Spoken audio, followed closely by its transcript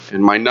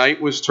and my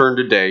night was turned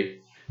to day.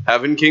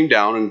 Heaven came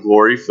down, and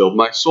glory filled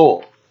my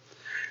soul.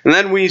 And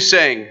then we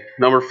sang,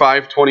 number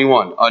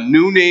 521, A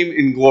New Name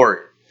in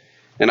Glory.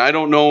 And I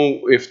don't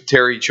know if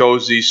Terry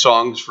chose these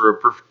songs for a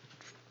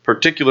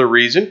particular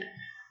reason,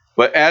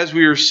 but as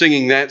we were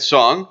singing that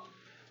song,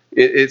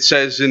 it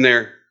says in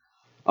there,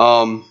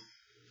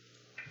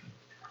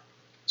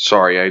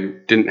 sorry, I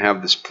didn't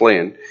have this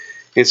planned.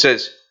 It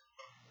says,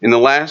 in the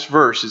last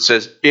verse, it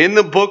says, in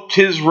the book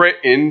 'tis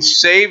written,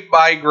 saved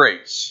by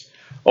grace.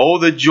 Oh,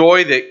 the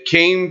joy that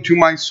came to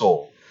my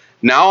soul.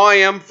 Now I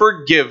am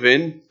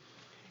forgiven,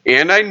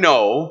 and I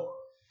know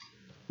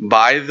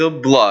by the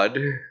blood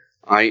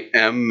I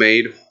am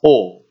made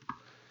whole.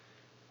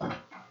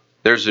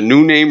 There's a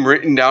new name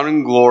written down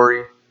in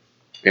glory,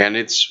 and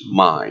it's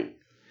mine.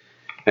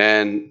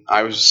 And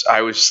I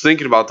was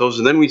thinking about those,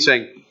 and then we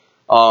sang,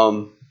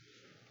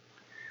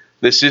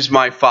 this is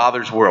my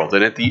Father's world.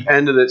 And at the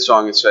end of that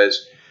song it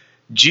says,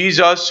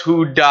 Jesus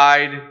who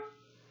died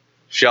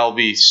shall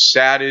be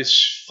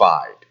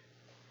satisfied.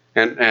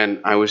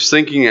 And I was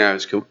thinking, I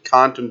was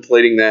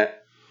contemplating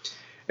that,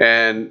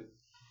 and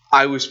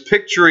I was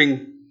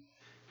picturing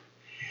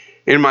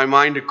in my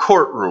mind a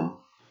courtroom.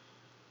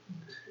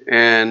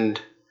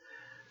 And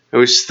I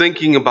was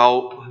thinking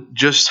about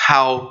just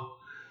how,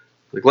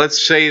 like,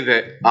 let's say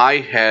that I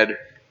had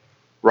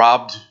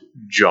robbed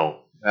Joe.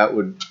 That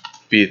would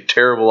be a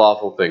terrible,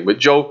 awful thing. But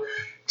Joe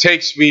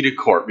takes me to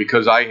court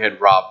because I had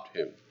robbed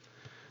him.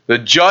 The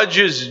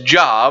judge's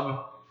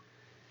job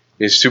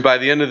is to, by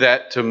the end of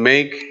that, to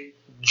make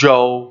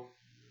Joe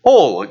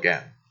whole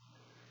again.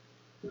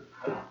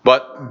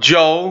 But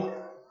Joe,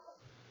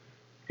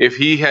 if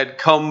he had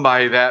come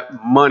by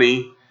that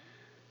money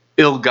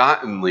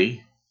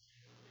ill-gottenly,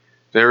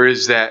 there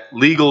is that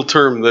legal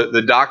term,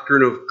 the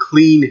doctrine of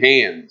clean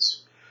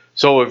hands.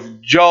 So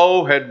if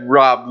Joe had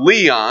robbed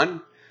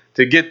Leon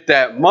to get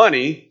that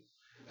money,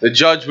 the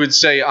judge would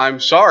say, I'm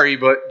sorry,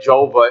 but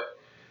Joe, but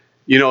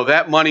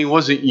that money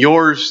wasn't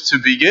yours to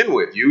begin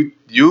with.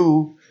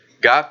 You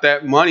got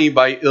that money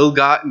by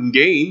ill-gotten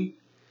gain,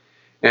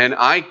 and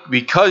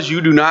because you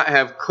do not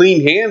have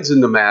clean hands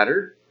in the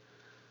matter,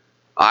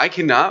 I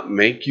cannot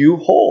make you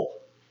whole.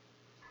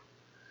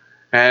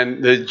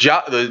 And the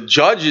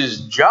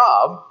judge's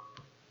job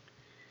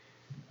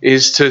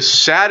is to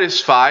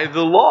satisfy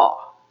the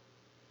law.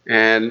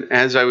 And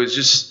as I was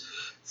just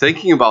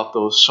thinking about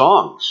those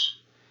songs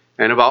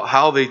and about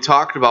how they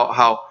talked about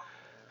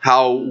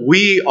how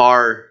we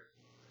are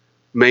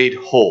made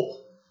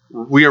whole,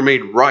 we are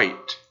made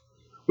right,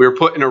 we are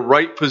put in a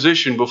right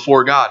position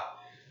before God.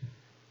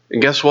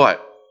 And guess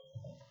what?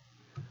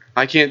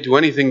 I can't do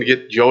anything to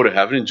get Joe to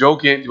heaven, and Joe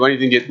can't do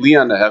anything to get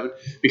Leon to heaven,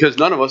 because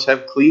none of us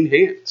have clean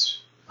hands.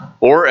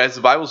 Or, as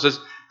the Bible says,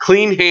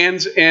 clean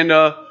hands and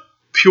a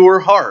pure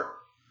heart,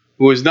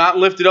 who has not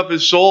lifted up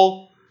his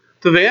soul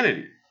to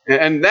vanity.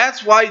 And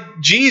that's why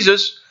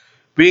Jesus,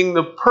 being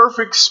the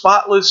perfect,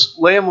 spotless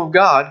Lamb of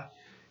God,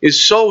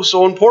 is so,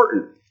 so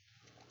important.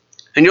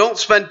 And you don't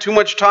spend too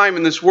much time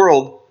in this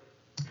world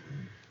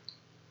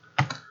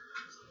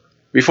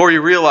before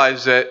you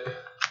realize that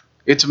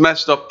it's a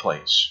messed up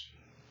place.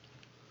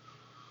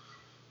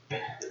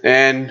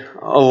 And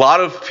a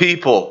lot of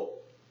people,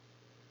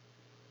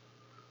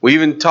 I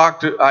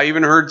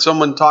even heard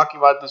someone talking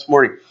about it this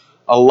morning.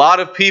 A lot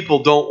of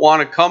people don't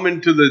want to come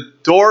into the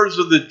doors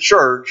of the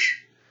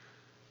church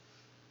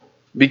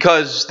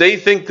because they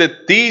think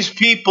that these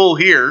people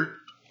here,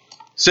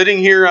 sitting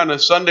here on a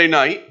Sunday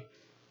night,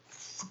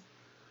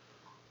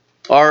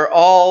 are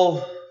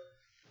all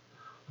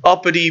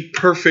uppity,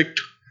 perfect,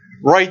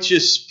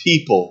 righteous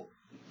people.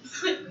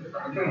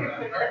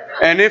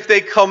 And if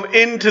they come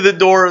into the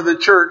door of the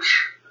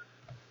church,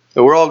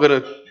 that we're all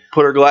going to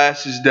put our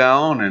glasses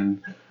down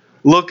and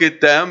look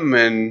at them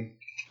and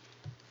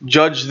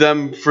judge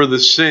them for the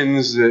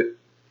sins that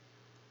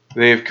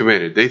they have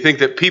committed. They think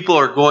that people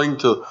are going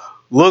to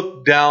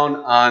look down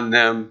on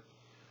them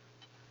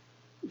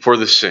for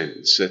the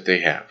sins that they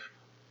have.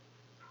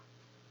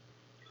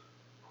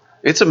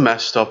 It's a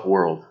messed up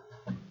world.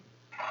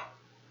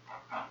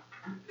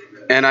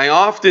 And I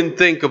often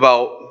think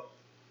about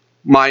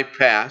my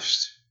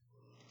past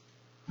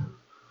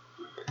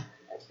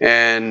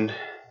and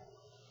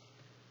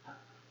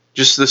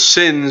just the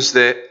sins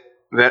that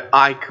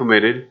I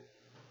committed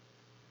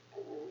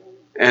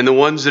and the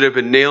ones that have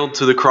been nailed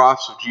to the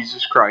cross of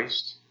Jesus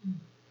Christ,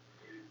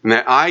 and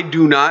that I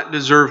do not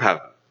deserve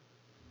heaven.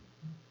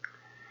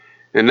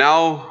 And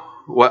now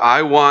what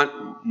I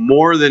want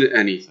more than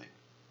anything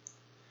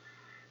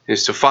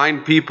is to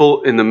find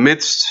people in the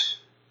midst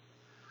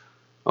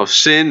of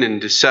sin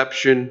and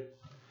deception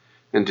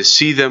and to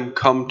see them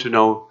come to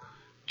know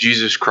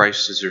Jesus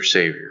Christ as their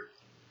Savior.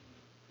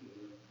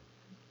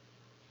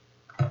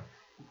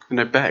 And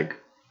I beg.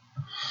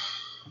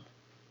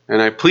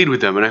 And I plead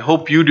with them, and I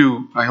hope you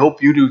do. I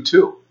hope you do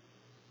too.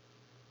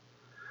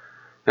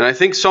 And I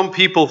think some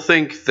people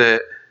think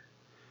that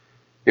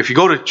if you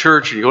go to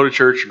church,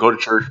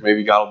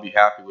 maybe God will be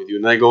happy with you.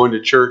 And I go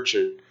into church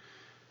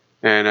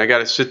and I got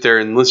to sit there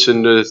and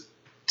listen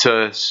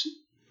to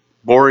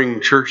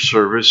boring church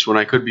service when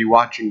I could be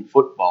watching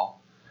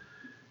football.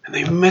 And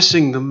they're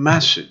missing the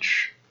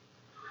message.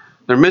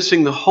 They're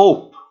missing the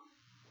hope.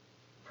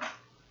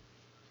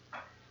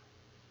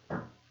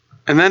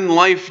 And then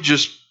life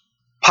just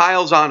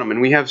piles on them.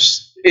 And we have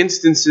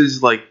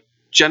instances like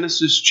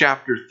Genesis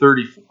chapter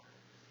 34,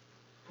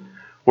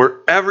 where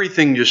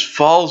everything just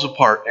falls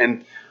apart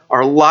and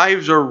our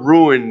lives are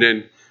ruined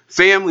and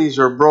families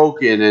are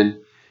broken and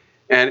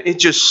it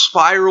just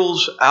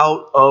spirals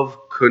out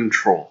of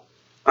control.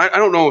 I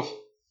don't know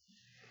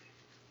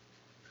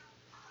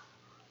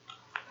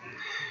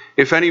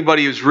if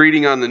anybody is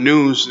reading on the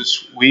news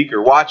this week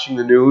or watching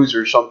the news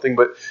or something,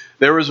 but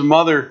there was a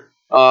mother,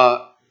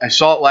 I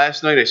saw it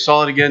last night, I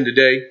saw it again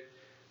today.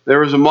 There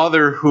was a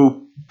mother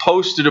who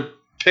posted a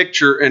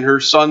picture in her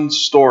son's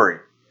story.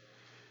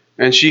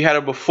 And she had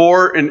a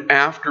before and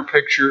after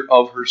picture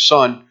of her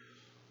son,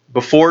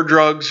 before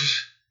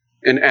drugs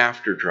and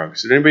after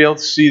drugs. Did anybody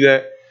else see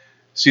that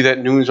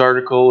news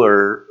article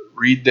or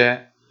read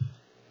that?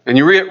 And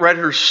you read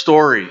her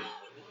story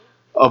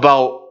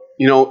about,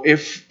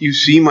 if you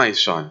see my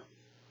son,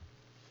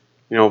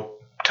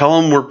 tell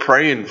him we're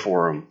praying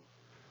for him.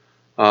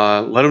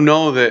 Let him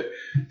know that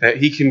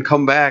he can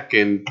come back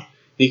and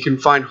he can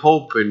find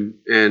hope. And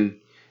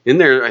in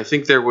there, I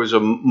think there was a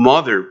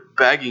mother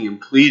begging and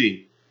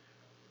pleading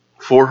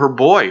for her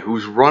boy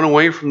who's run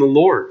away from the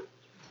Lord.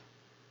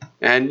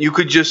 And you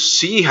could just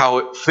see how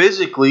it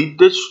physically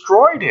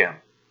destroyed him.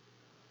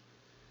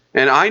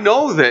 And I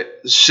know that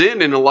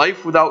sin in a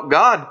life without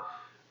God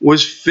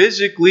was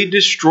physically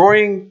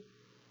destroying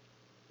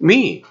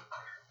me.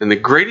 And the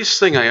greatest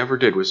thing I ever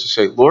did was to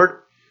say, Lord,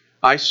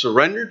 I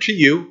surrender to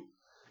you,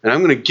 and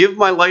I'm going to give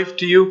my life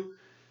to you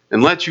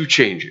and let you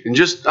change it. And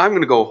I'm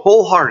going to go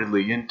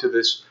wholeheartedly into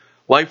this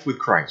life with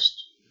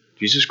Christ.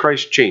 Jesus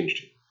Christ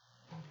changed it.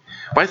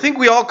 But I think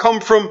we all come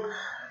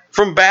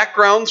from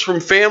backgrounds, from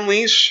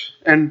families,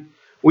 and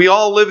we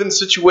all live in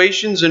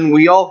situations, and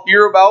we all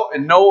hear about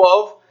and know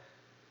of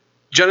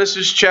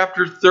Genesis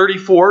chapter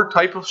 34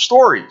 type of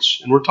stories.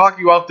 And we're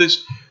talking about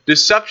this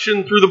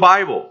deception through the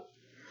Bible.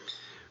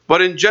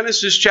 But in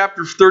Genesis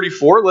chapter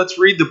 34, let's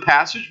read the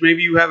passage.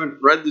 Maybe you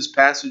haven't read this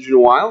passage in a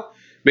while.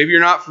 Maybe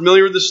you're not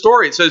familiar with the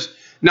story. It says,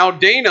 Now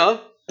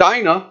Dinah,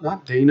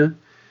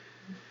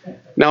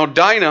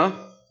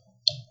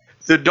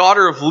 the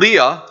daughter of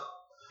Leah,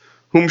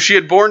 whom she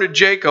had borne to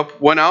Jacob,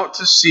 went out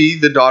to see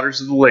the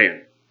daughters of the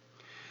land.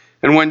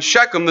 And when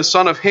Shechem, the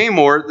son of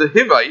Hamor, the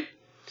Hivite,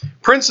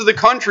 prince of the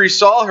country,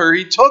 saw her,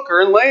 he took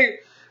her and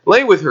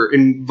lay with her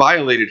and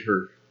violated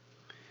her.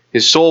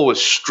 His soul was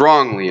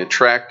strongly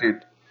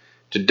attracted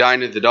to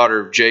Dinah, the daughter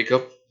of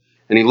Jacob,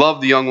 and he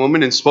loved the young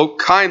woman and spoke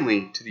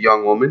kindly to the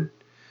young woman.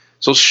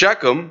 So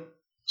Shechem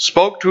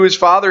spoke to his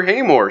father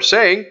Hamor,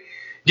 saying,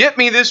 Get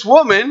me this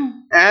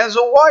woman as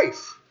a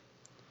wife.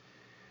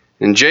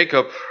 And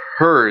Jacob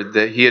heard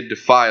that he had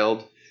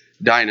defiled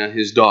Dinah,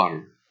 his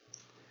daughter.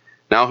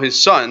 Now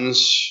his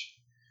sons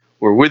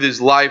were with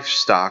his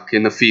livestock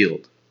in the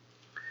field.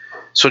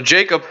 So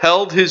Jacob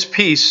held his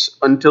peace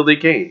until they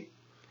came.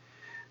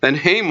 Then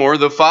Hamor,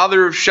 the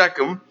father of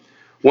Shechem,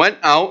 went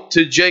out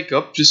to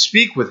Jacob to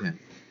speak with him.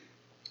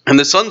 And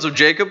the sons of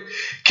Jacob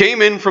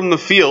came in from the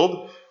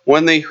field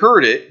when they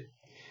heard it,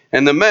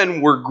 and the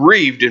men were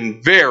grieved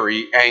and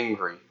very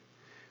angry,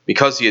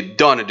 because he had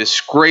done a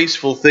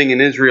disgraceful thing in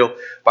Israel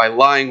by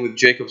lying with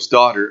Jacob's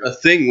daughter, a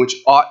thing which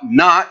ought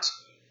not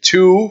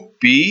to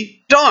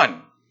be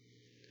done.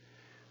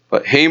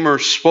 But Hamor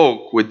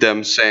spoke with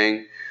them,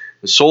 saying,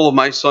 The soul of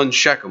my son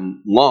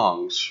Shechem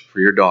longs for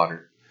your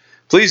daughter.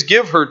 Please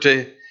give her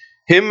to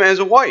him as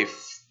a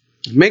wife.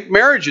 Make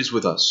marriages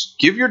with us.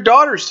 Give your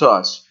daughters to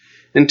us,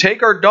 and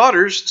take our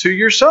daughters to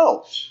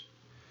yourselves.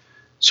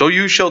 So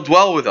you shall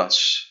dwell with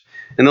us,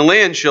 and the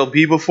land shall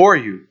be before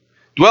you.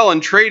 Dwell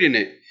and trade in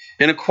it,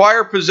 and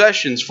acquire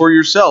possessions for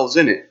yourselves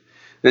in it.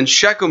 Then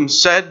Shechem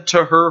said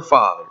to her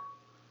father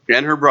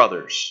and her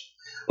brothers,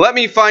 Let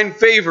me find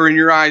favor in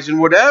your eyes, and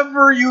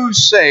whatever you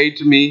say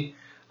to me,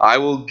 I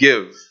will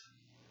give.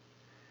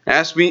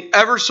 Ask me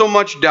ever so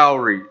much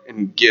dowry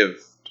and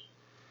give,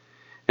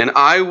 and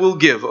I will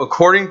give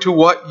according to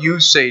what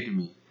you say to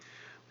me.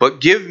 But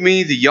give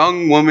me the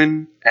young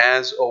woman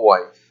as a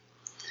wife.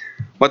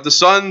 But the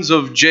sons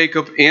of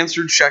Jacob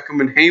answered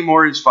Shechem and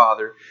Hamor his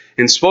father,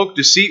 and spoke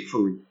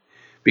deceitfully,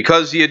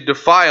 because he had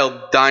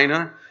defiled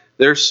Dinah,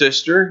 their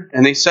sister.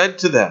 And they said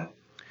to them,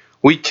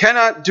 We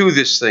cannot do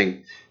this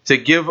thing, to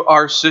give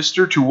our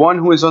sister to one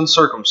who is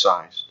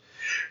uncircumcised,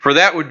 for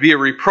that would be a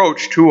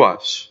reproach to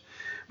us.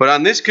 But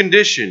on this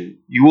condition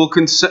we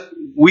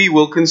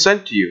will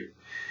consent to you.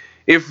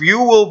 If you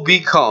will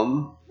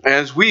become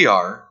as we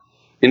are,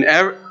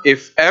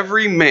 if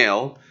every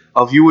male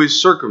of you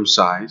is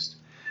circumcised,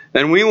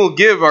 then we will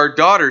give our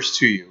daughters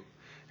to you,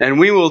 and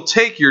we will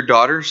take your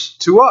daughters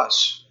to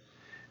us,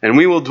 and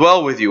we will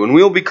dwell with you, and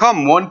we will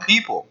become one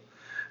people.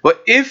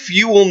 But if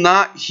you will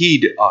not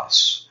heed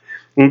us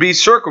and be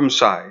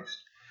circumcised,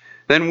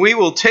 then we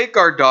will take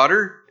our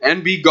daughter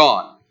and be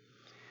gone.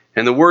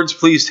 And the words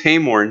pleased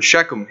Hamor and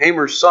Shechem,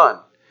 Hamor's son.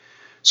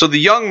 So the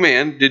young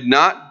man did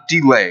not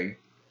delay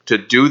to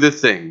do the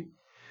thing,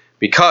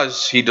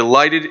 because he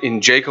delighted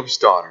in Jacob's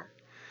daughter.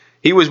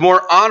 He was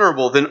more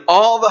honorable than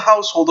all the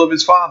household of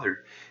his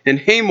father. And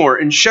Hamor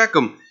and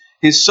Shechem,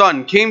 his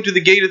son, came to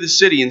the gate of the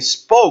city and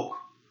spoke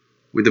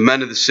with the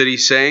men of the city,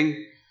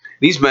 saying,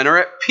 These men are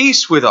at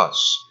peace with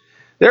us.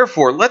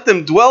 Therefore, let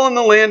them dwell in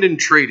the land and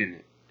trade in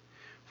it.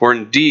 For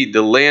indeed,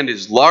 the land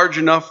is large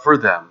enough for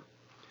them.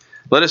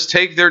 Let us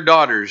take their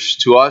daughters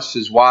to us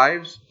as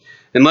wives,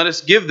 and let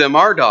us give them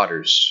our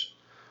daughters.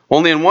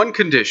 Only on one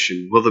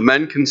condition will the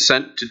men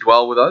consent to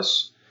dwell with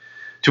us,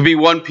 to be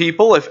one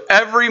people, if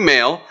every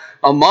male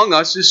among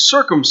us is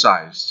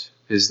circumcised,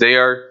 as they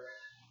are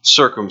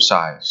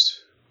circumcised.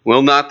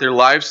 Will not their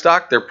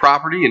livestock, their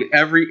property, and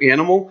every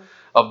animal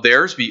of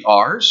theirs be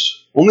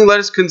ours? Only let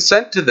us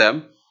consent to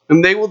them,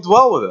 and they will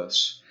dwell with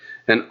us.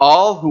 And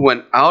all who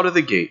went out of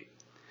the gate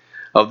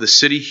of the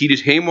city heeded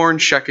Hamor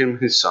and Shechem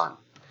his son.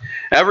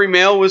 Every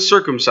male was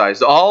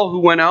circumcised, all who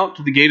went out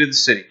to the gate of the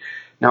city.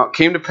 Now it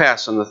came to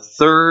pass on the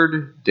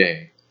third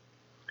day,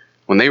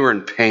 when they were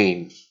in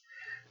pain,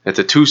 that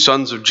the two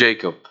sons of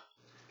Jacob,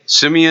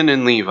 Simeon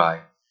and Levi,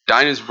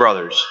 Dinah's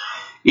brothers,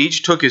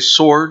 each took his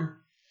sword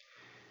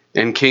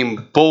and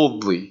came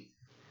boldly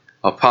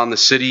upon the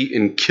city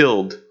and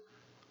killed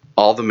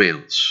all the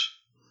males.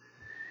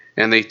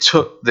 And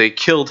they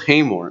killed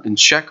Hamor and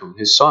Shechem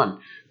his son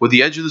with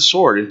the edge of the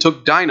sword, and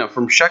took Dinah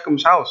from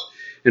Shechem's house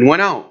and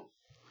went out.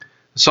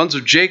 The sons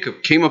of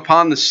Jacob came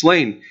upon the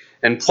slain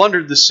and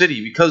plundered the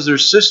city, because their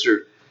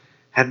sister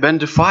had been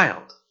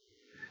defiled.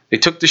 They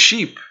took the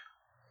sheep,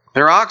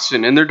 their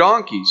oxen, and their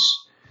donkeys,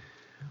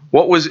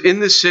 what was in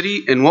the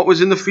city and what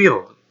was in the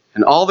field,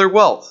 and all their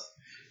wealth,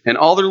 and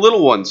all their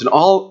little ones,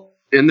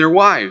 and their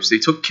wives they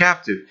took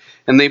captive,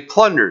 and they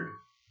plundered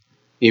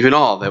even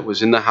all that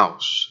was in the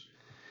house.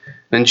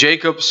 Then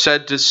Jacob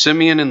said to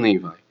Simeon and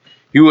Levi,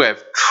 You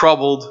have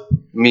troubled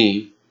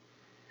me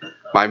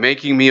by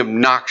making me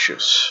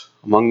obnoxious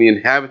among the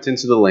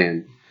inhabitants of the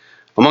land,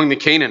 among the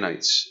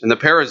Canaanites and the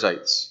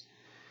Perizzites.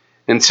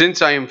 And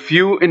since I am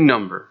few in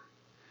number,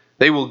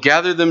 they will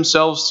gather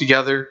themselves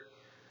together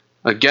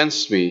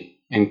against me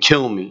and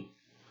kill me.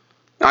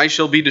 I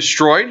shall be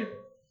destroyed,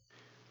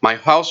 my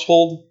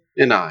household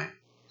and I.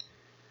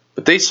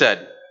 But they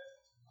said,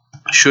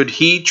 Should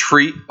he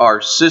treat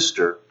our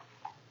sister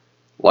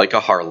like a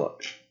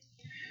harlot?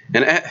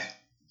 And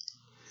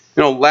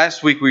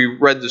last week we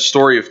read the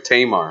story of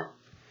Tamar.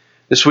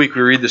 This week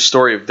we read the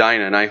story of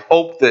Dinah, and I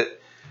hope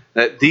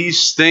that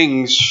these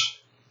things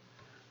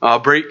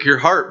break your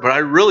heart. But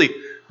I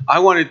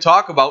want to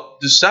talk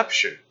about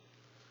deception,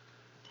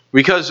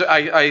 because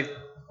I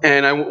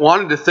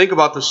wanted to think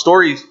about the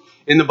stories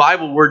in the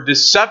Bible where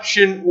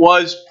deception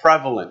was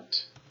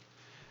prevalent,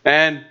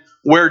 and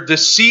where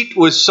deceit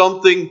was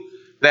something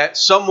that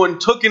someone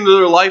took into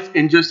their life,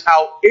 and just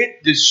how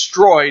it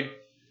destroyed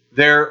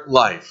their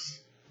life.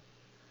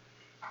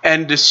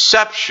 And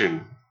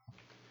deception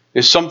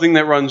is something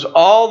that runs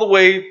all the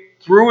way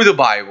through the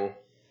Bible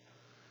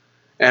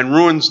and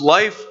ruins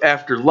life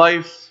after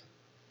life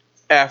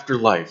after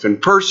life,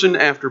 and person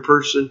after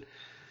person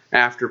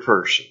after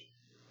person.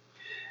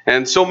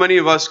 And so many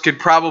of us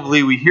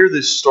we hear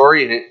this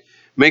story and it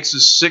makes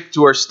us sick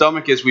to our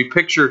stomach as we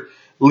picture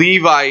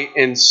Levi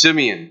and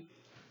Simeon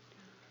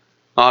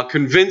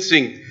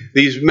convincing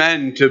these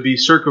men to be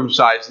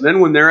circumcised. And then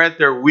when they're at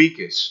their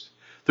weakest,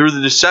 through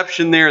the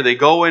deception there, they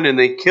go in and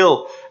they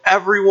kill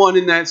everyone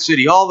in that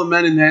city, all the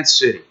men in that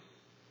city.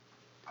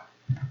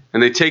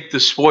 And they take the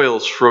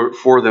spoils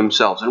for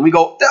themselves. And we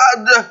go,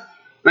 And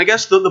I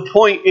guess the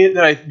point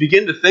that I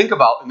begin to think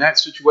about in that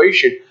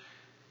situation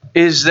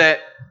is that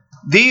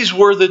these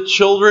were the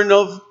children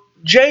of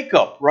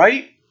Jacob,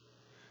 right?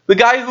 The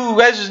guy who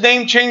has his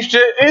name changed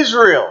to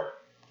Israel.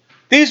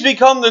 These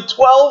become the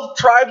 12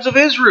 tribes of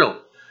Israel.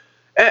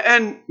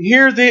 And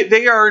here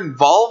they are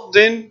involved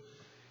in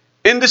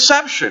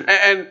deception.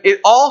 And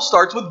it all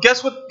starts with,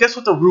 guess what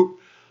the root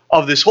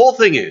of this whole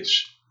thing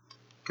is?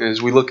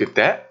 As we look at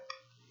that.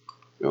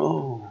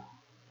 Oh.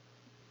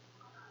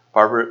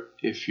 Barbara,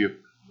 it's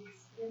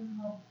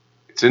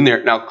in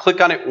there. Now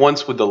click on it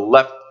once with the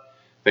left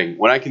thing.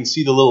 When I can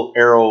see the little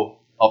arrow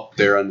up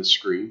there on the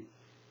screen.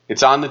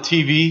 It's on the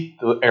TV,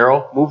 the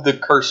arrow. Move the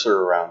cursor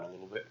around a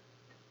little bit.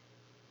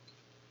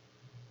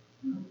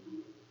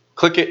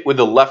 Click it with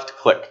the left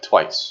click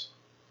twice.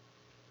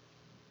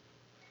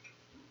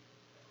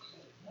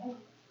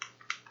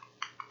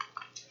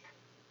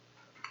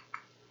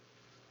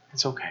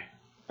 It's okay.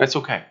 That's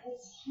okay.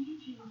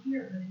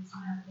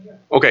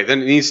 Okay,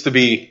 then it needs to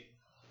be,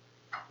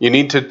 you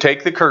need to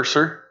take the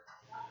cursor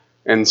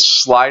and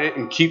slide it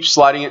and keep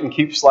sliding it and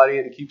keep sliding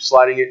it and keep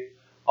sliding it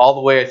all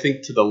the way, I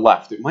think, to the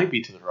left. It might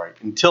be to the right,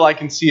 until I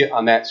can see it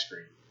on that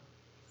screen.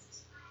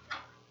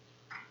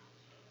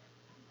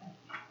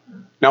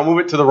 Now move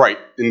it to the right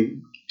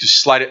and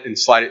just slide it and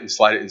slide it and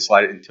slide it and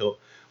slide it until,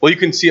 well, you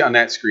can see it on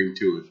that screen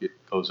too if it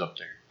goes up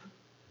there.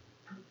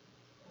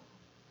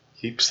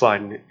 Keep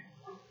sliding it.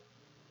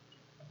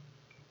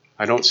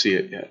 I don't see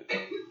it yet.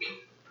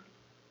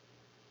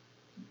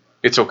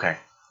 It's okay.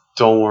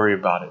 Don't worry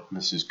about it,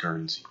 Mrs.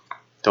 Guernsey.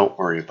 Don't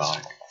worry about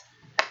it.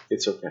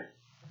 It's okay.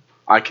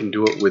 I can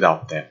do it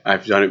without that.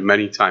 I've done it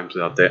many times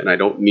without that, and I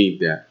don't need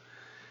that.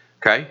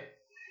 Okay?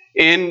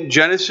 In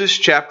Genesis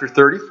chapter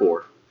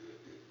 34,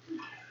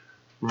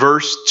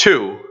 verse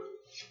 2,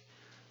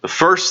 the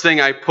first thing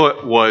I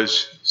put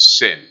was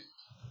sin.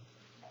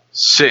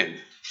 Sin.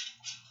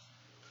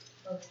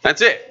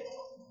 That's it.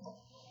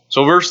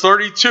 So verse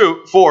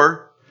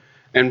 4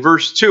 and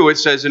verse 2, it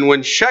says, "And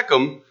when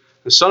Shechem,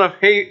 the son of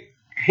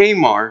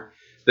Hamor,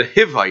 the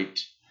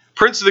Hivite,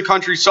 prince of the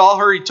country, saw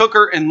her, he took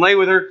her and lay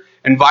with her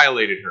and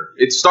violated her."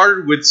 It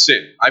started with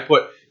sin. I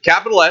put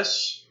capital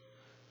S,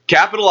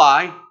 capital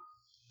I,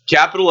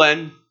 capital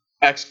N,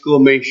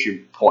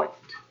 exclamation point.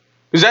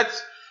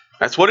 Because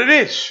that's what it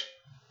is.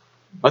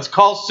 Let's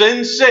call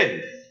sin,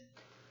 sin.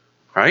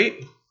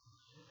 Right?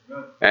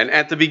 And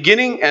at the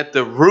beginning, at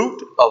the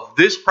root of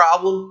this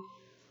problem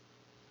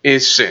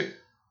is sin.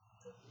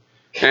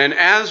 And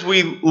as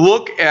we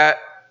look at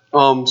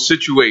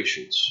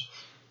situations,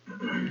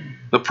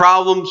 the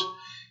problems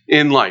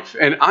in life,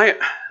 and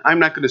I'm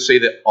not going to say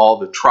that all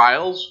the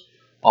trials,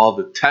 all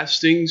the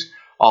testings,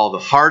 all the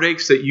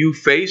heartaches that you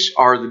face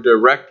are the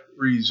direct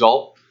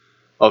result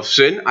of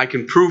sin. I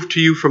can prove to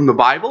you from the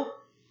Bible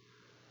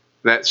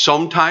that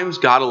sometimes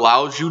God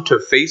allows you to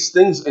face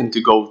things and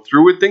to go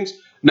through with things,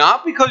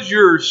 not because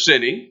you're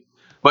sinning,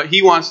 but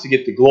He wants to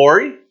get the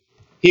glory.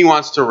 He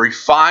wants to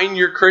refine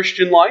your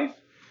Christian life.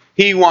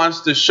 He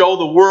wants to show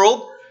the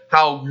world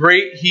how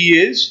great He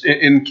is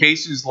in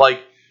cases like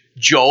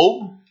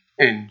Job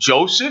and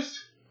Joseph.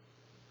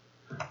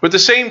 But at the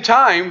same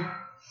time,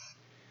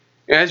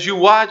 as you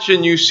watch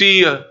and you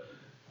see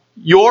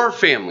your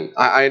family,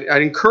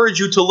 I'd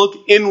encourage you to look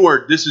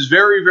inward. This is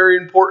very, very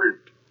important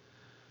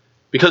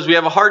because we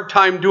have a hard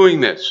time doing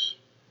this.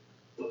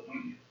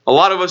 A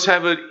lot of us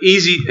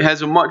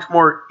has a much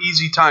more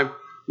easy time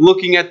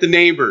looking at the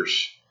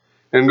neighbors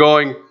and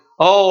going,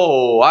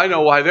 "Oh, I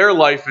know why their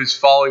life is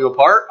falling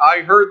apart.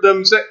 I heard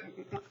them say."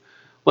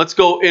 Let's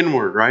go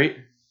inward, right?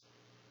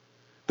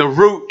 The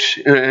root,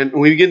 and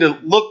we begin to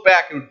look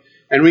back,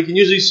 and we can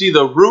usually see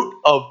the root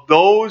of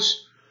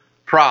those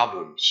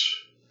problems.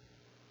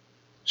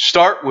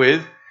 Start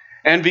with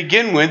and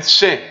begin with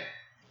sin.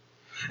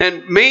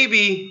 And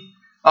maybe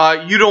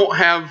you don't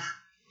have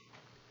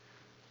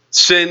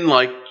sin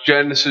like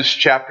Genesis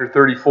chapter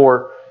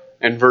 34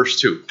 and verse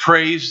 2.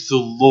 Praise the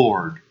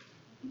Lord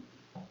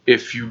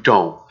if you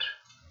don't.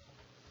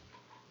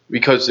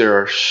 Because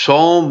there are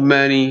so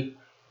many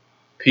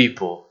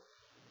people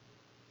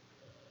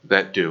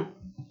that do.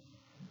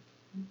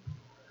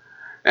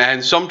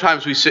 And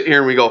sometimes we sit here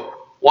and we go,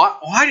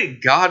 why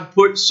did God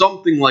put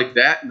something like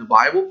that in the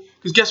Bible?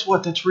 Because guess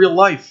what? That's real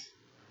life.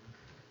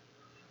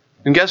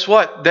 And guess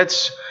what?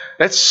 That's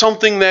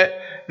something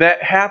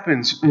that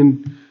happens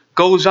and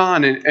goes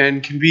on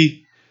and can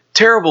be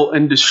terrible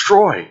and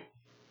destroy.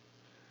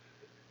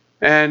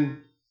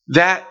 And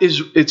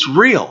it's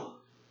real.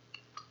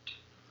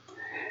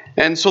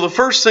 And so the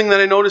first thing that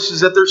I notice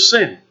is that there's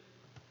sin.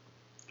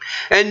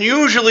 And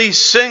usually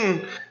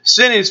sin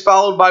is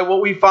followed by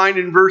what we find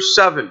in verse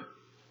 7.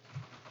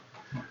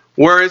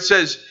 Where it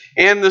says,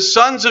 "And the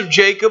sons of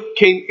Jacob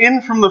came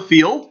in from the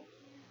field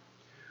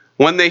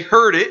when they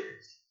heard it,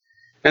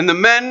 and the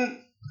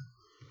men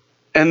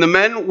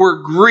were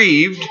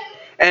grieved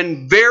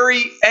and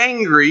very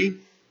angry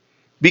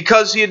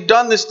because he had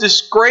done this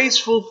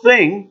disgraceful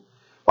thing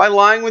by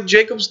lying with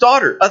Jacob's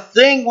daughter, a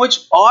thing which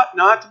ought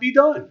not to be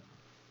done."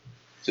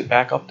 Is it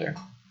back up there?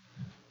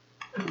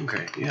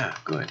 Okay, yeah,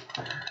 good.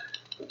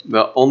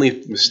 The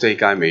only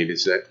mistake I made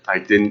is that I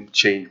didn't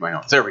change my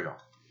notes. There we go.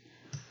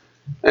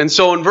 And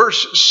so in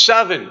verse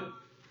 7,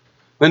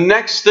 the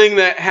next thing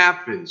that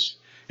happens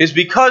is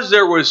because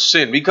there was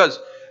sin, because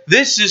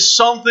this is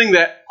something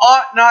that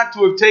ought not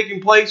to have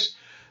taken place,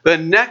 the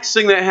next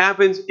thing that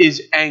happens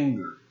is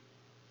anger.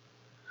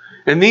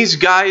 And these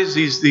guys,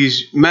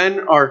 these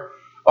men are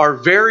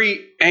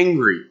very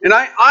angry. And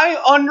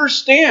I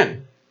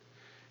understand.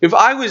 If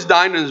I was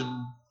Dinah's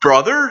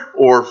brother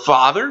or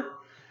father,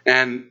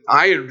 and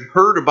I had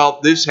heard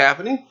about this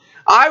happening,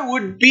 I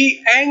would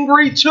be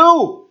angry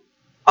too.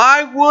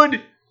 I would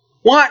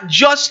want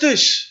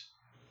justice.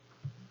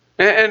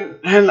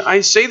 And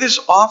I say this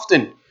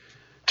often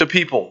to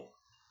people.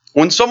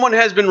 When someone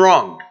has been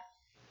wronged,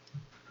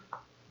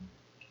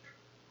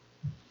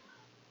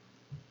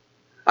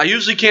 I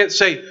usually can't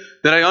say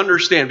that I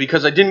understand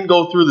because I didn't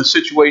go through the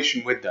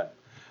situation with them.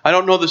 I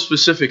don't know the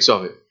specifics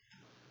of it.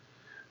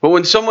 But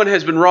when someone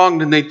has been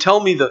wronged and they tell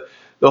me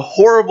the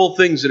horrible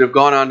things that have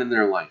gone on in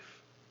their life,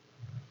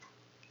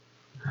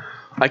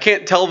 I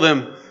can't tell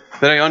them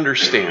that I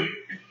understand.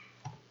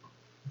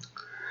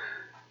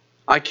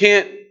 I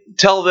can't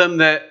tell them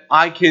that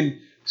I can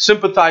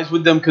sympathize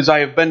with them because I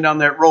have been down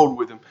that road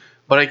with them.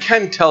 But I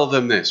can tell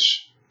them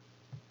this.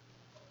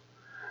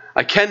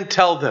 I can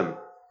tell them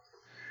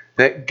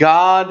that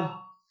God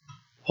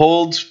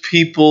holds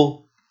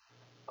people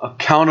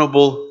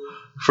accountable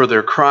for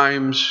their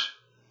crimes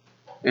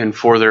and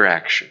for their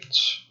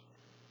actions.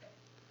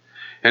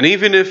 And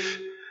even if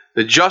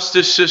the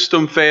justice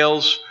system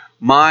fails,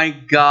 my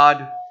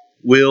God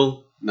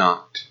will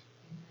not.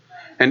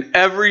 And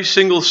every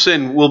single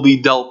sin will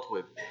be dealt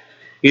with,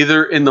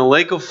 either in the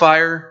lake of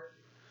fire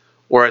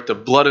or at the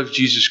blood of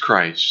Jesus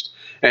Christ.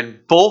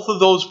 And both of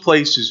those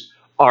places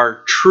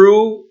are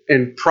true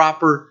and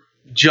proper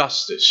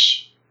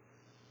justice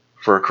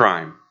for a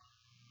crime.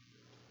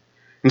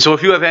 And so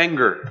if you have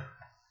anger,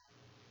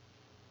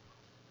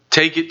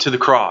 take it to the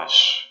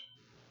cross.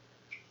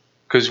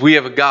 Because we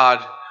have a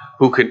God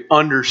who can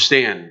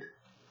understand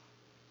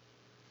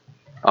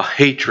a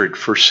hatred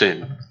for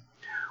sin.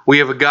 We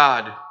have a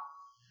God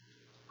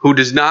who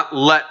does not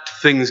let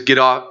things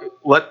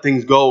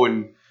go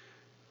and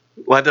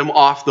let them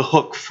off the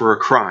hook for a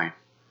crime.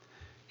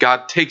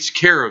 God takes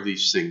care of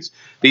these things.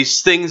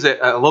 These things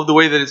that, I love the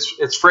way that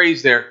it's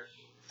phrased there,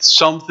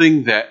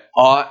 something that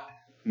ought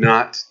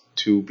not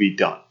to be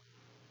done.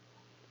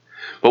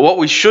 But what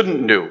we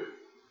shouldn't do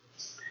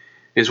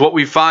is what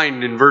we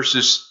find in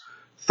verses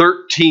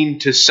 13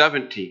 to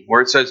 17,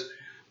 where it says,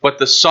 "But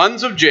the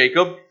sons of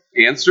Jacob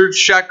answered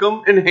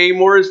Shechem and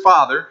Hamor his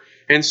father,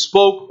 and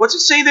spoke," what's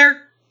it say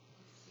there?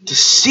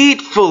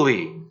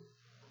 "Deceitfully,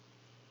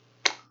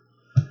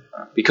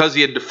 because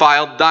he had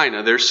defiled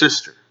Dinah, their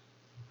sister.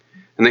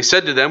 And they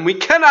said to them, we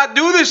cannot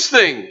do this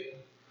thing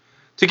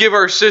to give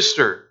our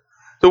sister,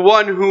 the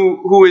one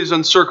who is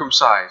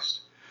uncircumcised.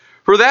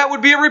 For that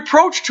would be a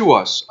reproach to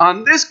us.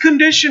 On this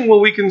condition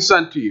will we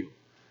consent to you.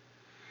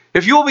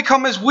 If you will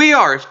become as we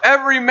are, if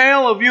every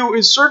male of you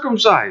is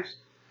circumcised,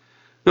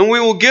 then we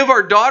will give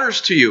our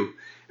daughters to you,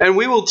 and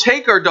we will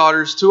take our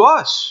daughters to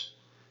us,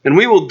 and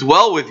we will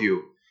dwell with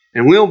you,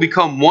 and we will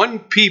become one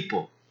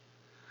people.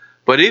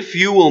 But if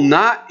you will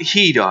not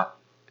heed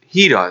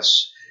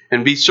us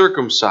and be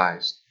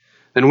circumcised,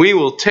 then we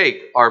will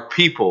take our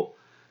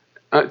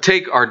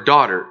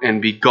daughter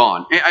and be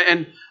gone."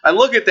 And I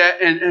look at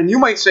that, and you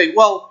might say,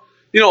 well,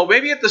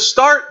 maybe at the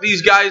start,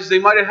 these guys, they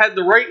might have had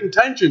the right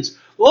intentions.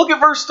 Look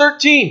at verse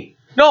 13.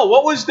 No,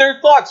 what was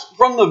their thoughts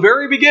from the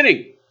very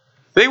beginning?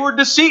 They were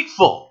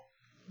deceitful.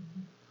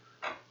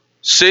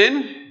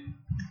 Sin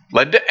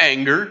led to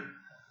anger,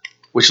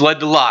 which led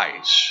to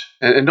lies.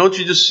 And don't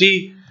you just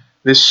see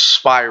this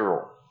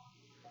spiral?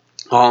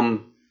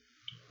 There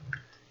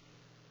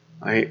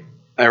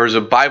was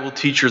a Bible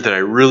teacher that I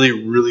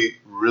really, really,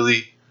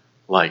 really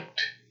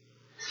liked.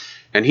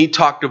 And he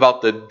talked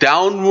about the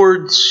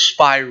downward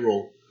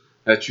spiral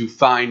that you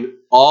find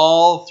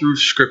all through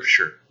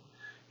Scripture.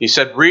 He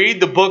said,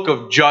 read the book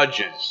of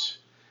Judges.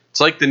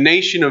 It's like the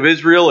nation of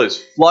Israel is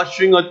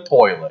flushing a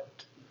toilet.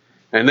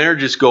 And they're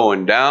just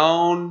going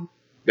down,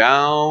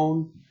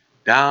 down,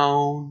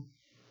 down,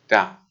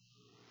 down.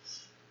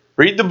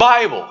 Read the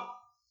Bible.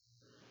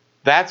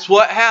 That's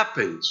what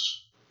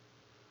happens.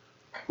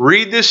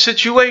 Read this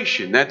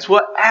situation. That's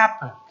what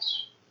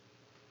happens.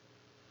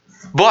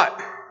 But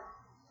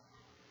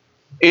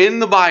in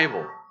the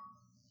Bible,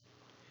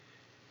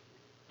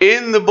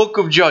 in the book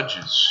of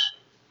Judges,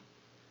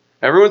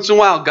 every once in a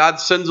while, God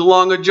sends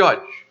along a judge.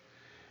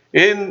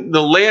 In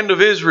the land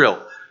of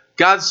Israel,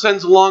 God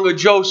sends along a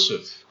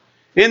Joseph.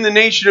 In the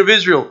nation of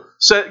Israel,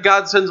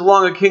 God sends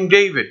along a King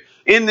David.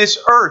 In this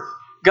earth,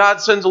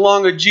 God sends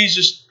along a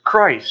Jesus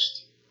Christ.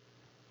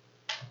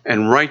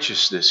 And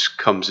righteousness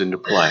comes into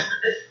play.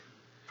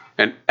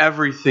 And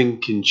everything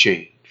can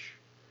change.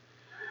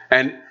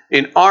 And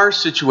in our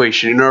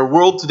situation, in our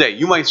world today,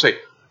 you might say,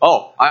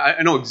 oh,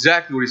 I know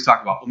exactly what he's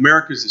talking about.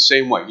 America's the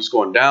same way. Just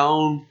going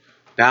down,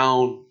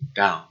 down,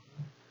 down.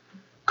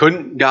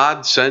 Couldn't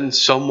God send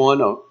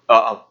someone,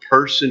 a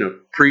person, a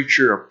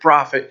preacher, a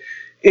prophet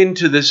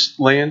into this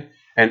land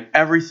and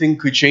everything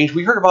could change?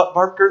 We heard about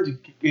Bart Kearns. He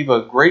gave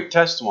a great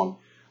testimony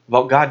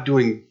about God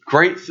doing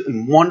great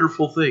and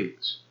wonderful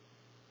things.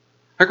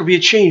 There could be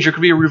a change. There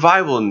could be a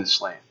revival in this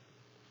land.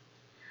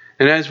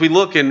 And as we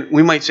look, and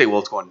we might say, well,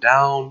 it's going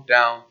down,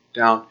 down,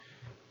 down.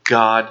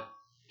 God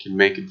can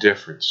make a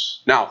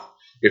difference. Now,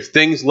 if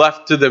things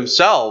left to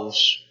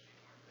themselves,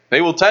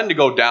 they will tend to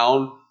go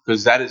down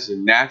because that is the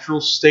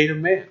natural state of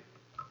man.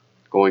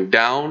 Going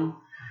down,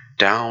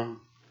 down,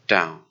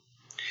 down.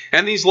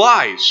 And these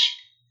lies,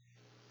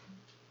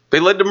 they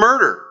led to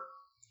murder.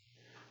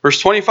 Verse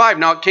 25,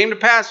 now it came to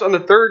pass on the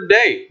third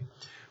day,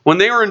 when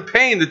they were in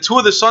pain, the two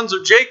of the sons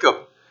of Jacob,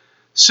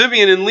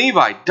 Simeon and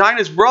Levi,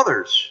 Dinah's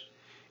brothers,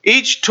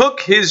 each took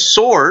his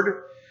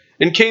sword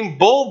and came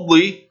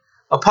boldly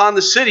upon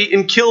the city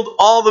and killed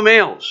all the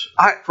males.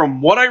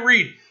 From what I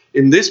read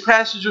in this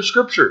passage of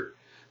Scripture,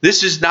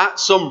 this is not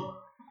some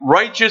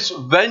righteous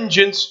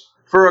vengeance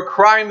for a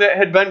crime that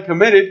had been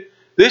committed.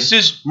 This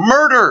is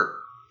murder.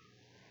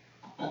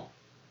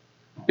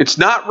 It's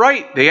not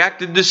right. They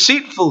acted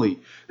deceitfully.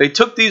 They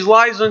took these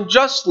lies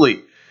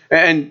unjustly.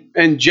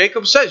 And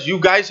Jacob says, you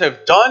guys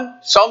have done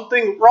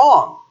something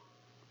wrong.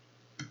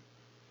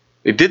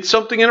 They did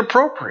something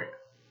inappropriate.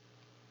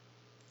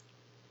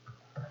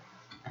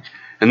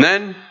 And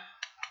then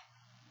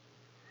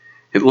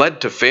it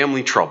led to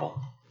family trouble.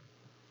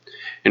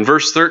 In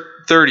verse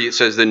 30 it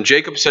says, then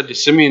Jacob said to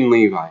Simeon and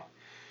Levi,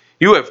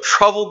 you have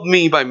troubled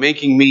me by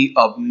making me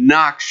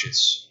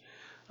obnoxious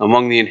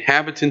among the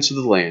inhabitants of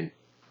the land,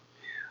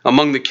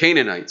 among the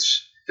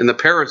Canaanites and the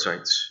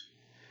Perizzites.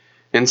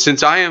 And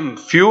since I am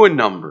few in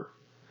number,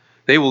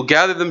 they will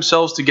gather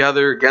themselves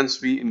together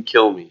against me and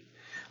kill me.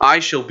 I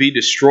shall be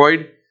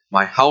destroyed,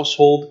 my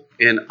household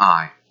and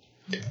I.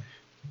 And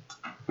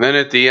then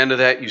at the end of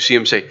that, you see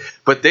him say,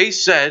 but they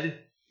said,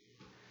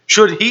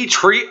 should he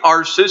treat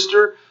our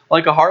sister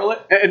like a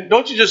harlot? And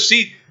don't you just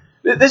see,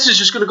 this is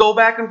just going to go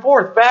back and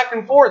forth, back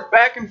and forth,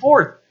 back and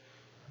forth.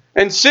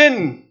 And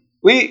sin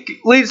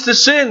leads to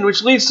sin,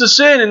 which leads to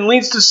sin and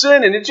leads to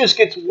sin. And it just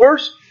gets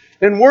worse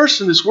and worse.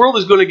 And this world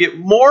is going to get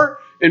more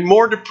and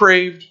more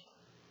depraved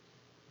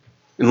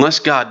unless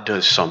God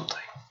does something.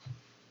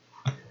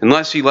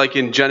 Unless he, like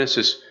in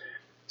Genesis,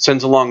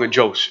 sends along a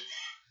Joseph.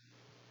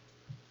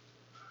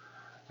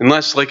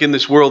 Unless, like in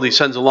this world, he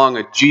sends along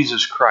a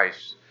Jesus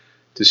Christ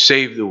to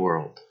save the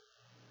world.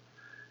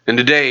 And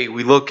today,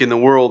 we look in the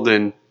world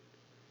and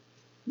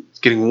it's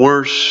getting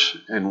worse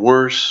and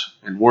worse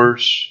and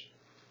worse.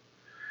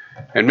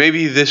 And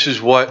maybe this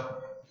is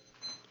what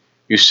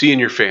you see in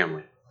your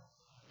family.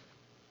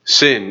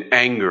 Sin,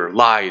 anger,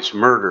 lies,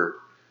 murder,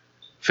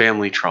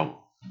 family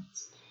trouble.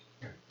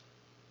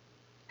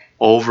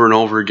 Over and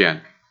over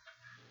again.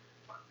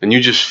 And you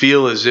just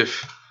feel as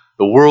if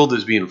the world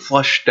is being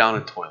flushed down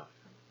a toilet.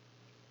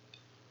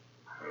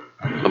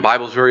 The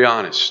Bible's very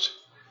honest.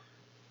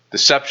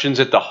 Deception's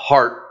at the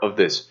heart of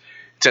this.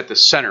 It's at the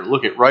center.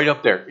 Look at right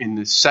up there. In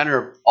the center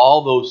of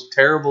all those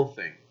terrible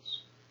things.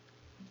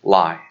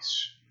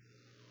 Lies.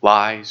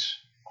 Lies.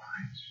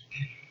 Lies.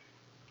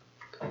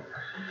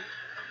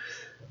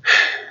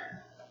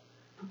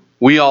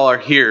 We all are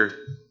here,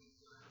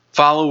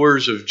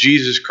 followers of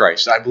Jesus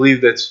Christ. I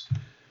believe that's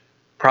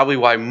probably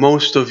why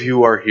most of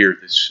you are here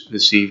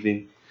this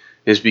evening,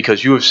 is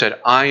because you have said,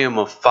 I am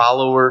a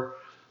follower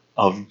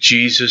of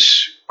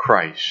Jesus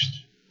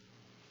Christ.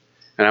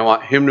 And I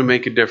want him to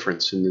make a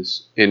difference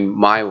in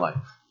my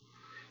life.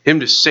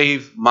 Him to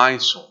save my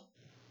soul.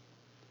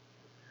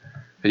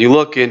 And you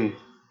look and you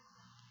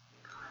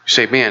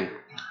say, man,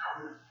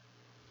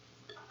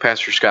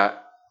 Pastor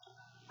Scott,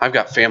 I've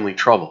got family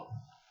trouble.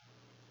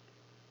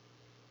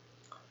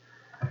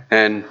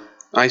 And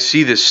I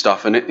see this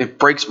stuff and it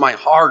breaks my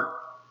heart.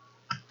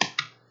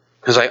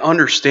 Because I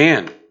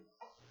understand.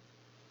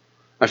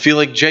 I feel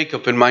like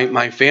Jacob and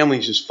my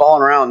family's just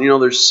falling around. You know,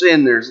 there's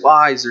sin, there's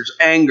lies, there's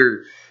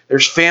anger,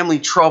 there's family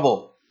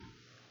trouble.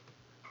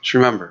 Just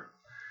remember,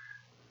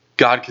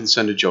 God can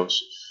send a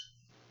Joseph.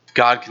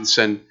 God can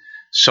send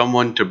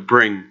someone to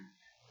bring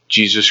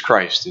Jesus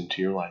Christ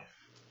into your life.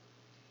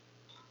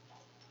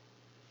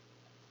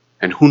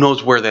 And who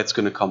knows where that's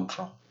going to come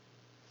from.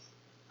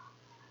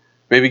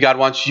 Maybe God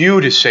wants you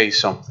to say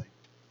something.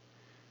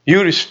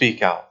 You to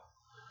speak out.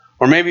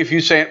 Or maybe if you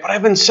say, but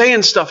I've been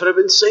saying stuff, and I've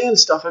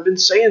been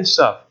saying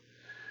stuff.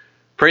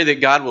 Pray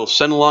that God will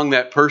send along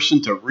that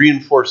person to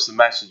reinforce the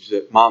message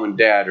that mom and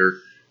dad or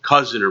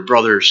cousin or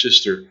brother or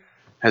sister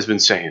has been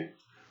saying.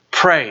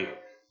 Pray,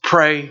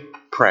 pray,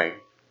 pray.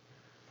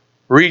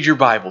 Read your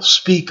Bible.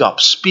 Speak up,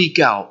 speak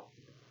out.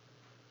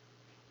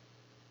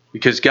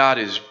 Because God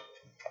is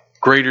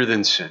greater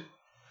than sin.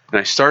 And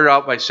I started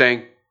out by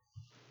saying,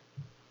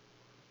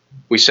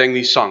 we sang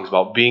these songs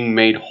about being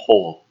made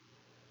whole.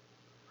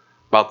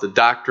 About the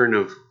doctrine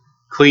of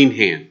clean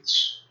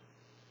hands.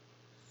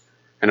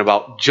 And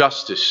about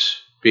justice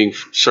being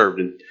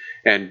served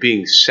and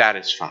being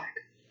satisfied.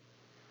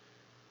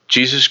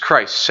 Jesus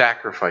Christ's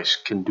sacrifice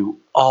can do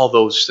all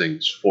those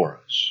things for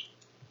us.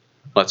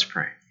 Let's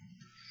pray.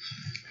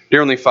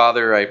 Dear Heavenly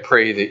Father, I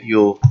pray that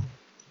you'll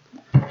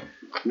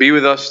be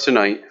with us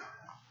tonight.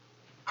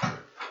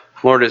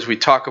 Lord, as we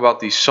talk about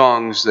these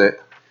songs that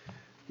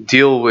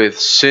deal with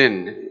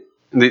sin,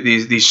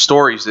 these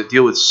stories that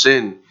deal with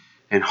sin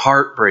and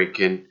heartbreak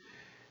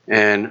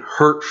and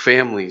hurt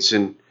families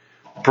and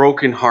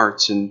broken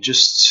hearts and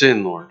just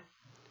sin, Lord.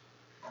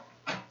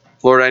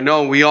 Lord, I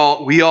know we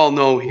all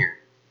know here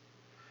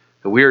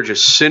that we are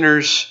just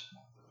sinners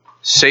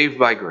saved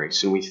by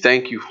grace, and we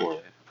thank you for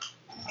that.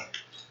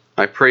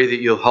 I pray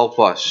that you'll help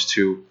us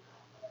to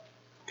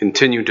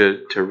continue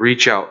to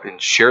reach out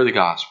and share the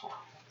gospel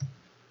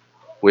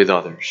with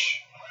others.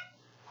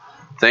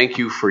 Thank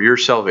you for your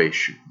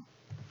salvation.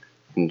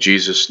 In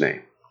Jesus'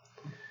 name,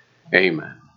 amen.